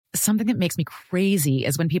Something that makes me crazy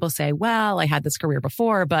is when people say, well, I had this career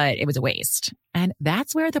before, but it was a waste. And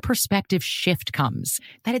that's where the perspective shift comes,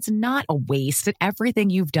 that it's not a waste, that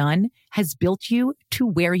everything you've done has built you to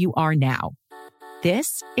where you are now.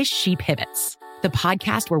 This is She Pivots, the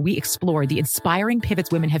podcast where we explore the inspiring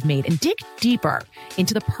pivots women have made and dig deeper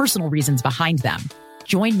into the personal reasons behind them.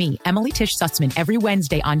 Join me, Emily Tish Sussman, every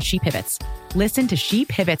Wednesday on She Pivots. Listen to She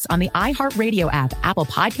Pivots on the iHeartRadio app, Apple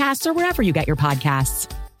Podcasts, or wherever you get your podcasts.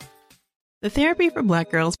 The Therapy for Black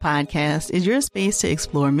Girls podcast is your space to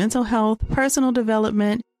explore mental health, personal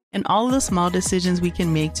development, and all of the small decisions we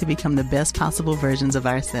can make to become the best possible versions of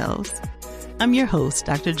ourselves. I'm your host,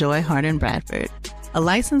 Dr. Joy Harden Bradford, a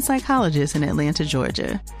licensed psychologist in Atlanta,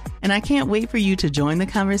 Georgia, and I can't wait for you to join the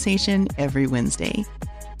conversation every Wednesday.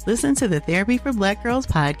 Listen to the Therapy for Black Girls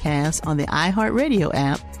podcast on the iHeartRadio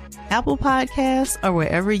app, Apple Podcasts, or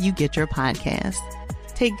wherever you get your podcasts.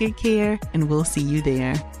 Take good care, and we'll see you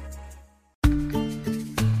there.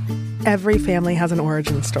 Every family has an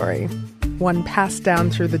origin story, one passed down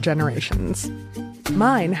through the generations.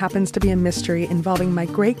 Mine happens to be a mystery involving my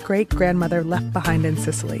great-great-grandmother left behind in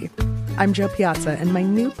Sicily. I'm Jo Piazza, and my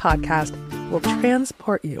new podcast will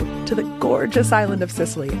transport you to the gorgeous island of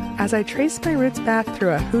Sicily as I trace my roots back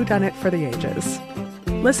through a whodunit for the ages.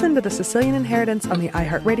 Listen to The Sicilian Inheritance on the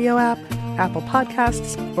iHeartRadio app, Apple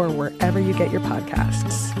Podcasts, or wherever you get your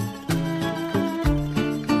podcasts.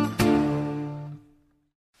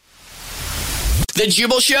 The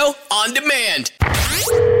Jubal Show on demand.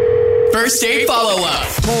 First date follow-up.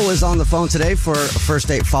 Cole is on the phone today for a first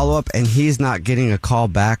date follow-up, and he's not getting a call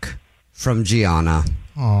back from Gianna.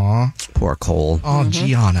 Aw. Poor Cole. Oh,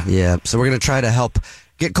 Gianna. Yeah, so we're going to try to help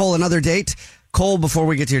get Cole another date. Cole, before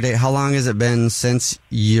we get to your date, how long has it been since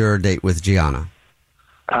your date with Gianna?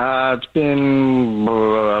 It's been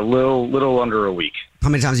a little under a week. How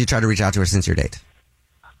many times have you tried to reach out to her since your date?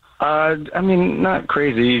 Not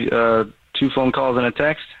crazy. 2 phone calls and a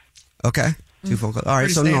text. Okay. 2 phone calls. All right,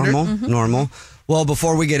 Pretty so standard. normal. Well,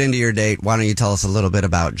 before we get into your date, why don't you tell us a little bit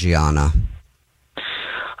about Gianna?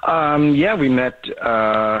 Yeah, we met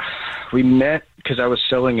because I was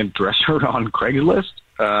selling a dresser on Craigslist.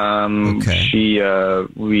 Okay.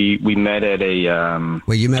 We met at a.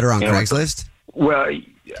 Wait, you met her on Craigslist? Well,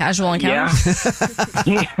 casual encounter.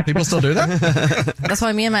 Yeah. People still do that? That's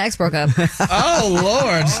why me and my ex broke up. Oh,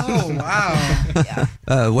 Lord. Oh,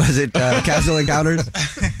 wow. Was it casual encounters?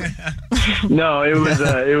 No, it was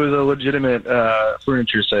a legitimate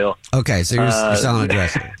furniture sale. Okay, so you're selling a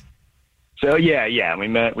dresser. So yeah, we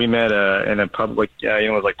met in a public,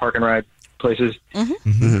 like park and ride places. Mm-hmm.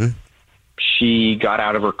 Mm-hmm. She got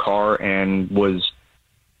out of her car and was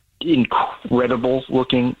incredible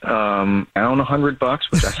looking. Down $100,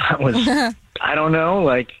 which I thought was, I don't know,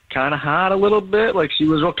 like kind of hot a little bit. Like she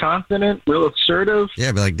was real confident, real assertive.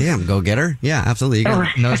 Yeah, be like, damn, go get her. Yeah, absolutely. You got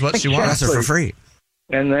her. Knows what she wants. Dress her for free.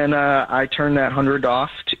 And then I turned that $100 off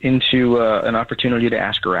into an opportunity to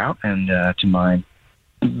ask her out, and to my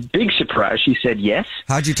big surprise, she said yes.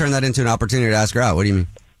 How'd you turn that into an opportunity to ask her out? What do you mean?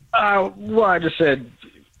 Well, I just said,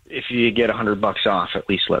 if you get $100 off, at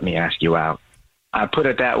least let me ask you out. I put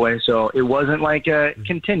it that way, so it wasn't like a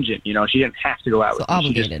contingent. She didn't have to go out with me.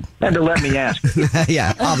 Obligated. She just had to let me ask.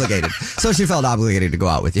 Yeah, obligated. So she felt obligated to go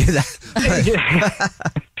out with you.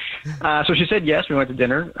 So she said yes. We went to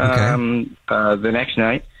dinner. Okay. The next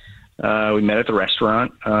night, we met at the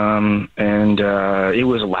restaurant, and it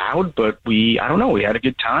was loud, but we had a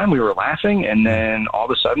good time. We were laughing, and then all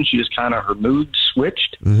of a sudden, she just her mood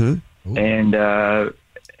switched, Mm-hmm.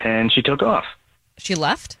 and she took off. She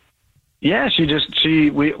left? Yeah, we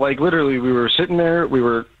literally, we were sitting there, we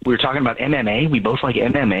were talking about MMA. We both like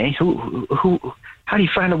MMA. How do you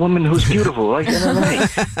find a woman who's beautiful like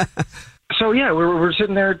MMA? So yeah, we were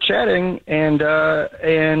sitting there chatting, and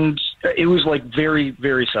it was like very,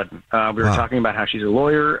 very sudden. We were talking about how she's a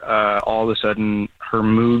lawyer. All of a sudden, her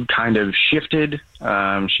mood kind of shifted.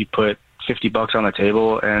 She put $50 on the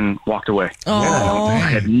table and walked away. Oh, I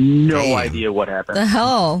had no idea what happened. the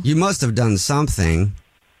hell? You must have done something.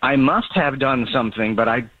 I must have done something, but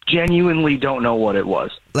I genuinely don't know what it was.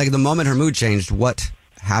 Like the moment her mood changed, what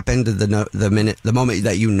happened the moment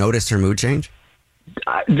that you noticed her mood change?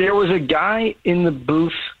 There was a guy in the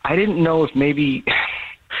booth. I didn't know if maybe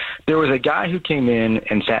there was a guy who came in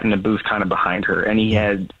and sat in the booth kind of behind her, and he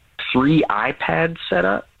had 3 iPads set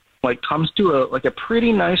up. Like comes to a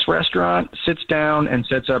pretty nice restaurant, sits down and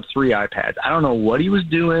sets up 3 iPads. I don't know what he was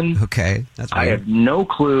doing. Okay, that's weird. I had no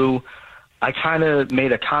clue. I kind of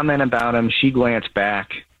made a comment about him. She glanced back,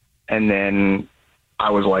 and then I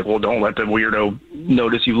was like, well, don't let the weirdo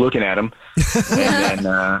notice you looking at him. And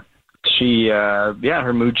then she,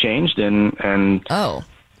 her mood changed, and oh.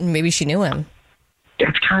 Maybe she knew him.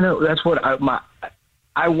 That's what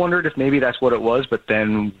I wondered if maybe that's what it was, but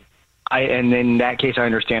then and in that case, I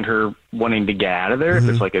understand her wanting to get out of there. If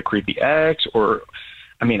it's like a creepy ex or,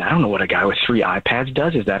 I mean, I don't know what a guy with 3 iPads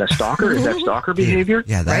does. Is that a stalker? Is that stalker behavior?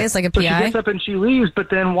 Yeah, Right? It's like a So PI. she gets up and she leaves, but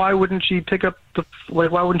then why wouldn't she pick up why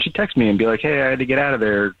wouldn't she text me and be like, hey, I had to get out of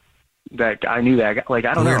there. That I knew that guy. Like,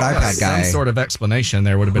 I don't Weird know. iPad guy. Some sort of explanation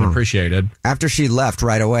there would have been appreciated. After she left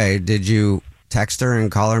right away, did you text her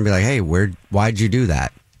and call her and be like, hey, why'd you do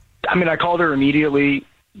that? I mean, I called her immediately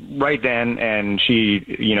right then, and she,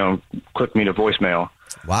 clicked me to voicemail.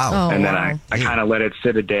 Wow. Oh, And then wow. I kind of let it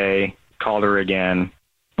sit a day, called her again,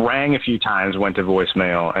 rang a few times, went to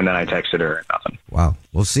voicemail, and then I texted her. Nothing. Wow.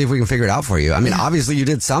 We'll see if we can figure it out for you. I mean, obviously you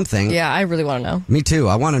did something. Yeah, I really want to know. Me too.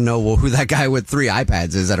 I want to know who that guy with 3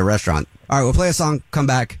 iPads is at a restaurant. All right, we'll play a song, come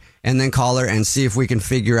back, and then call her and see if we can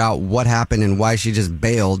figure out what happened and why she just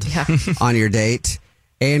bailed on your date.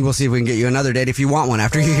 And we'll see if we can get you another date if you want one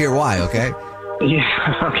after you hear why, okay?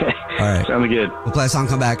 Yeah, okay. All right. Sounds good. We'll play a song,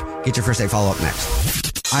 come back, get your first date follow-up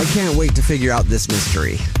next. I can't wait to figure out this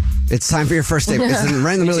mystery. It's time for your first date. It's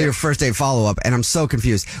right in the middle of your first date follow-up, and I'm so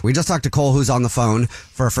confused. We just talked to Cole, who's on the phone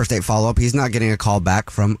for a first date follow-up. He's not getting a call back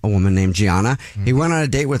from a woman named Gianna. He went on a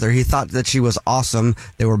date with her. He thought that she was awesome.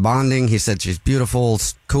 They were bonding. He said she's beautiful,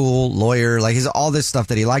 cool, lawyer. Like, he's all this stuff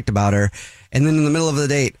that he liked about her. And then in the middle of the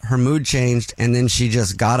date, her mood changed, and then she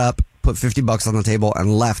just got up, put $50 on the table,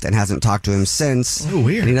 and left and hasn't talked to him since. Oh,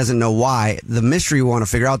 weird. And he doesn't know why. The mystery we want to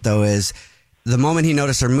figure out, though, is the moment he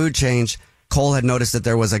noticed her mood change, Cole had noticed that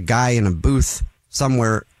there was a guy in a booth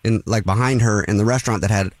somewhere in, like, behind her in the restaurant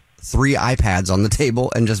that had 3 iPads on the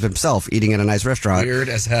table and just himself eating at a nice restaurant. Weird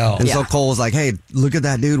as hell. And so Cole was like, hey, look at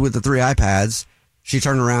that dude with the 3 iPads. She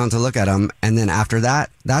turned around to look at him. And then after that,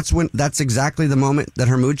 that's exactly the moment that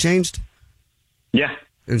her mood changed. Yeah.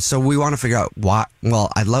 And so we want to figure out why.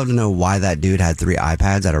 Well, I'd love to know why that dude had 3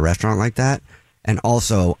 iPads at a restaurant like that. And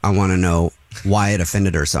also, I want to know why it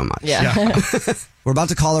offended her so much. Yeah. We're about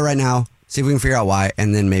to call her right now, see if we can figure out why,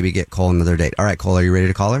 and then maybe get Cole another date. All right, Cole, are you ready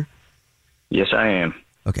to call her? Yes, I am.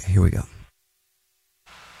 Okay, here we go.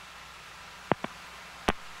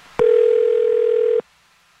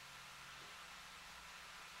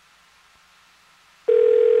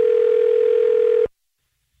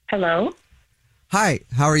 Hello? Hi,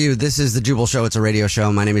 how are you? This is the Jubal Show. It's a radio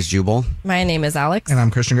show. My name is Jubal, My name is Alex. And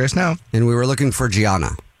I'm Christian Grace now. and we were looking for Gianna.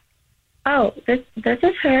 Oh, this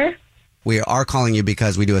is her. We are calling you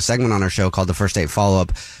because we do a segment on our show called the First Date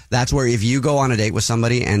Follow-Up. That's where if you go on a date with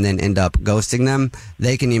somebody and then end up ghosting them,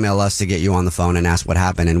 they can email us to get you on the phone and ask what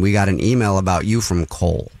happened. And we got an email about you from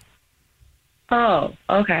Cole. Oh,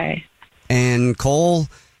 okay. And Cole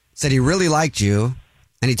said he really liked you,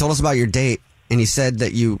 and he told us about your date, and he said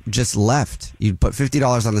that you just left. You put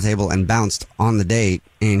 $50 on the table and bounced on the date,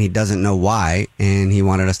 and he doesn't know why, and he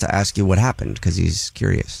wanted us to ask you what happened because he's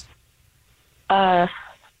curious.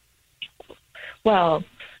 Well,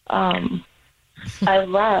 I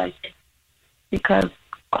left because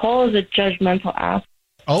Cole is a judgmental ass.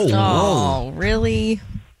 Oh, really?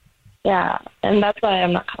 Yeah, and that's why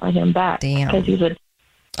I'm not calling him back. Damn. Because he's a...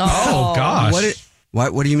 Oh, gosh.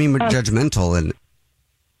 What do you mean with judgmental? And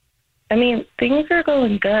I mean, things are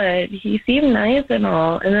going good. He seemed nice and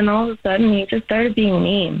all, and then all of a sudden he just started being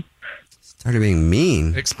mean. started being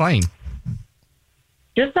mean. Explain.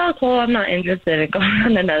 Just tell Cole I'm not interested in going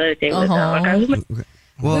on another date with him. Like, I was like,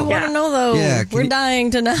 Well, We want to know, though. Yeah, can We're you-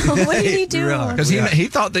 dying to know. What did he do? Really? Because he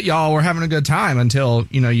thought that y'all were having a good time until,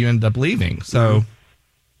 you ended up leaving. So,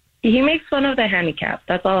 he makes fun of the handicap.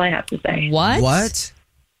 That's all I have to say. What? What?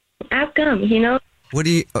 Ask him. He knows. What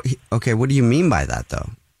do you? Okay, what do you mean by that, though?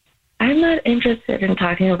 I'm not interested in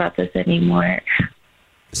talking about this anymore.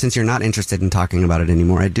 Since you're not interested in talking about it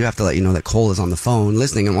anymore, I do have to let you know that Cole is on the phone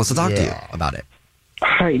listening and wants to talk to you about it.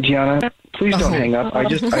 Hi, Gianna. Please don't hang up.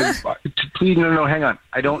 Please, no, hang on.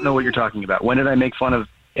 I don't know what you're talking about. When did I make fun of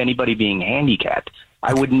anybody being handicapped?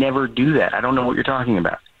 I would never do that. I don't know what you're talking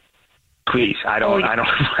about. Please, I don't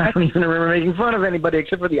even remember making fun of anybody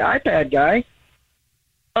except for the iPad guy.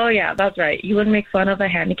 Oh, yeah, that's right. You would make fun of a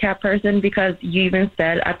handicapped person because you even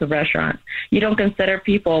said at the restaurant, you don't consider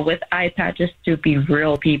people with iPads just to be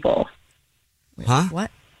real people. Huh? What?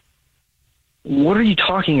 What are you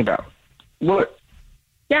talking about? What?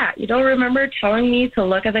 Yeah, you don't remember telling me to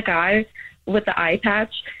look at the guy with the eye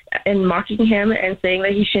patch and mocking him and saying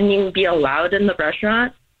that he shouldn't even be allowed in the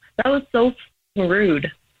restaurant? That was so f***ing rude.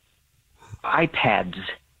 iPads.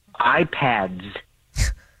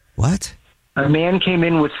 What? A man came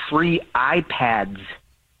in with 3 iPads,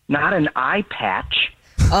 not an eye patch.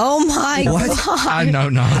 Oh, my What? God. I know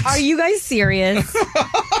not. Are you guys serious?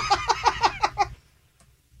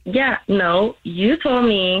 Yeah, no, you told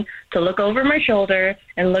me to look over my shoulder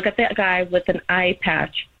and look at that guy with an eye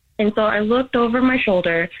patch. And so I looked over my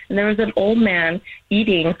shoulder, and there was an old man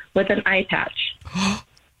eating with an eye patch.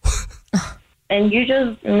 And you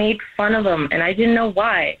just made fun of him, and I didn't know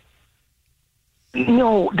why.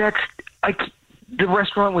 No, that's the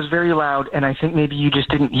restaurant was very loud, and I think maybe you just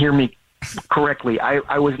didn't hear me correctly.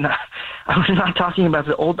 I was not talking about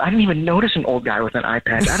the old. I didn't even notice an old guy with an eye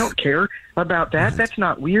patch. I don't care about that. That's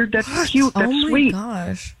not weird. That's cute. That's sweet. Oh my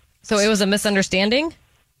gosh! So it was a misunderstanding?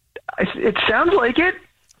 It sounds like it.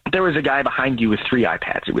 There was a guy behind you with 3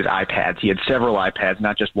 iPads. It was iPads. He had several iPads,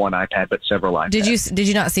 not just one iPad, but several iPads. Did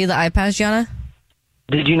you not see the iPads, Gianna?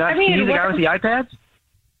 Did you not see the guy with the iPads?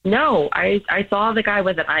 No, I saw the guy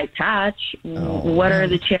with an eye patch. What are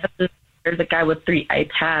the chances there's a guy with 3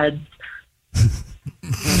 iPads?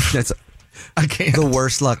 That's the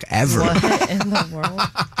worst luck ever. What in the world?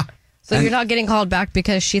 So you're not getting called back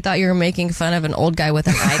because she thought you were making fun of an old guy with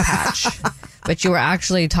an eye patch, but you were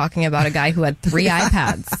actually talking about a guy who had 3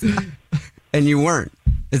 iPads. And you weren't.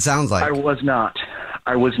 It sounds like. I was not.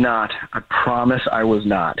 I promise I was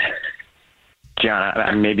not.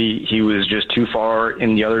 Gianna, maybe he was just too far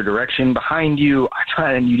in the other direction behind you,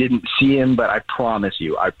 and you didn't see him, but I promise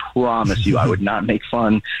you, I would not make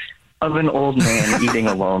fun of an old man eating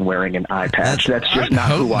alone wearing an eye patch. That's just not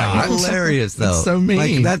who I am. Hilarious, though. That's so mean.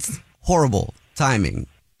 Like, that's horrible timing.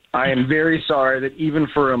 I am very sorry that even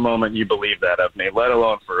for a moment you believe that of me, let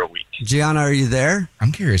alone for a week. Gianna, are you there?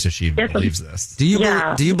 I'm curious if she believes this. Do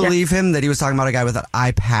you believe him that he was talking about a guy with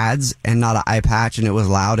iPads and not an eye patch, and it was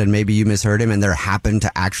loud, and maybe you misheard him, and there happened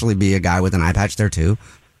to actually be a guy with an eye patch there too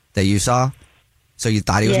that you saw? So you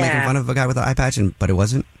thought he was making fun of a guy with an eye patch, but it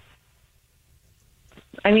wasn't?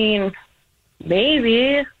 I mean,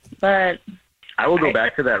 maybe, but I will go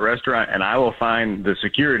back to that restaurant and I will find the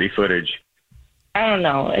security footage. I don't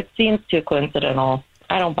know. It seems too coincidental.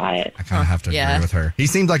 I don't buy it. I kind of have to agree with her. He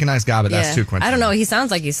seems like a nice guy, but that's too coincidental. I don't know. He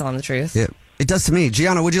sounds like he's telling the truth. Yeah, it does to me.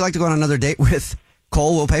 Gianna, would you like to go on another date with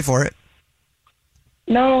Cole? We'll pay for it.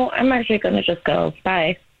 No, I'm actually going to just go.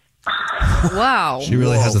 Bye. Wow. She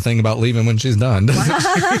really has a thing about leaving when she's done,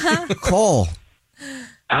 doesn't she? Cole.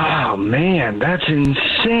 Oh, man, that's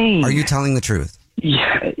insane. Are you telling the truth?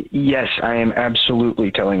 Yeah, yes, I am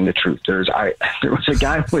absolutely telling the truth. There was a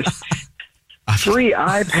guy with 3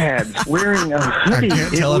 iPads wearing a hoodie. I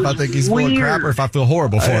can't tell if I think he's full of crap or if I feel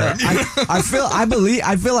horrible for it. I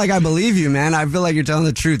feel like I believe you, man. I feel like you're telling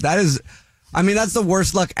the truth. That's the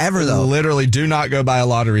worst luck ever, though. Literally, do not go buy a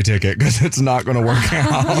lottery ticket because it's not going to work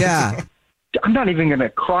out. Yeah. I'm not even going to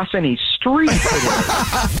cross any streets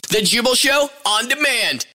today. The Jubal Show on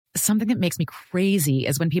demand. Something that makes me crazy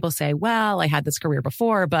is when people say, well, I had this career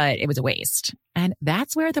before, but it was a waste. And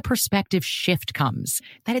that's where the perspective shift comes,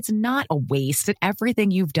 that it's not a waste, that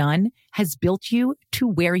everything you've done has built you to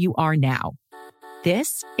where you are now.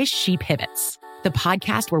 This is She Pivots, the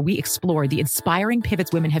podcast where we explore the inspiring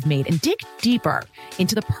pivots women have made and dig deeper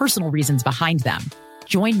into the personal reasons behind them.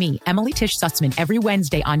 Join me, Emily Tish Sussman, every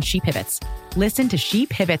Wednesday on She Pivots. Listen to She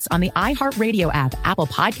Pivots on the iHeartRadio app, Apple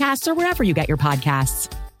Podcasts, or wherever you get your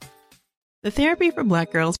podcasts. The Therapy for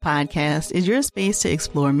Black Girls podcast is your space to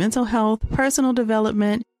explore mental health, personal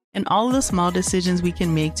development, and all of the small decisions we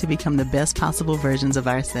can make to become the best possible versions of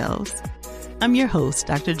ourselves. I'm your host,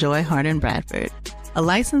 Dr. Joy Harden Bradford, a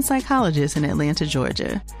licensed psychologist in Atlanta,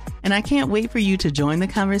 Georgia, and I can't wait for you to join the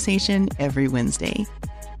conversation every Wednesday.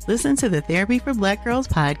 Listen to the Therapy for Black Girls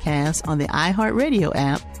podcast on the iHeartRadio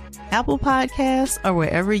app, Apple Podcasts, or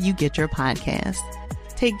wherever you get your podcasts.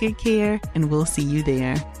 Take good care, and we'll see you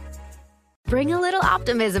there. Bring a little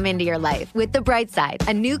optimism into your life with The Bright Side,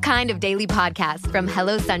 a new kind of daily podcast from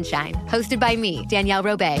Hello Sunshine, hosted by me, Danielle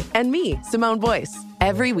Robay. And me, Simone Boyce.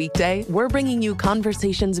 Every weekday, we're bringing you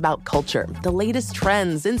conversations about culture, the latest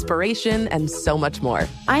trends, inspiration, and so much more.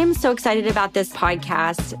 I am so excited about this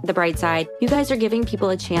podcast, The Bright Side. You guys are giving people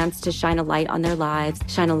a chance to shine a light on their lives,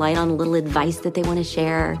 shine a light on a little advice that they want to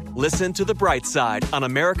share. Listen to The Bright Side on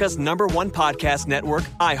America's #1 podcast network,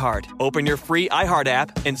 iHeart. Open your free iHeart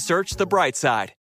app and search The Bright Side.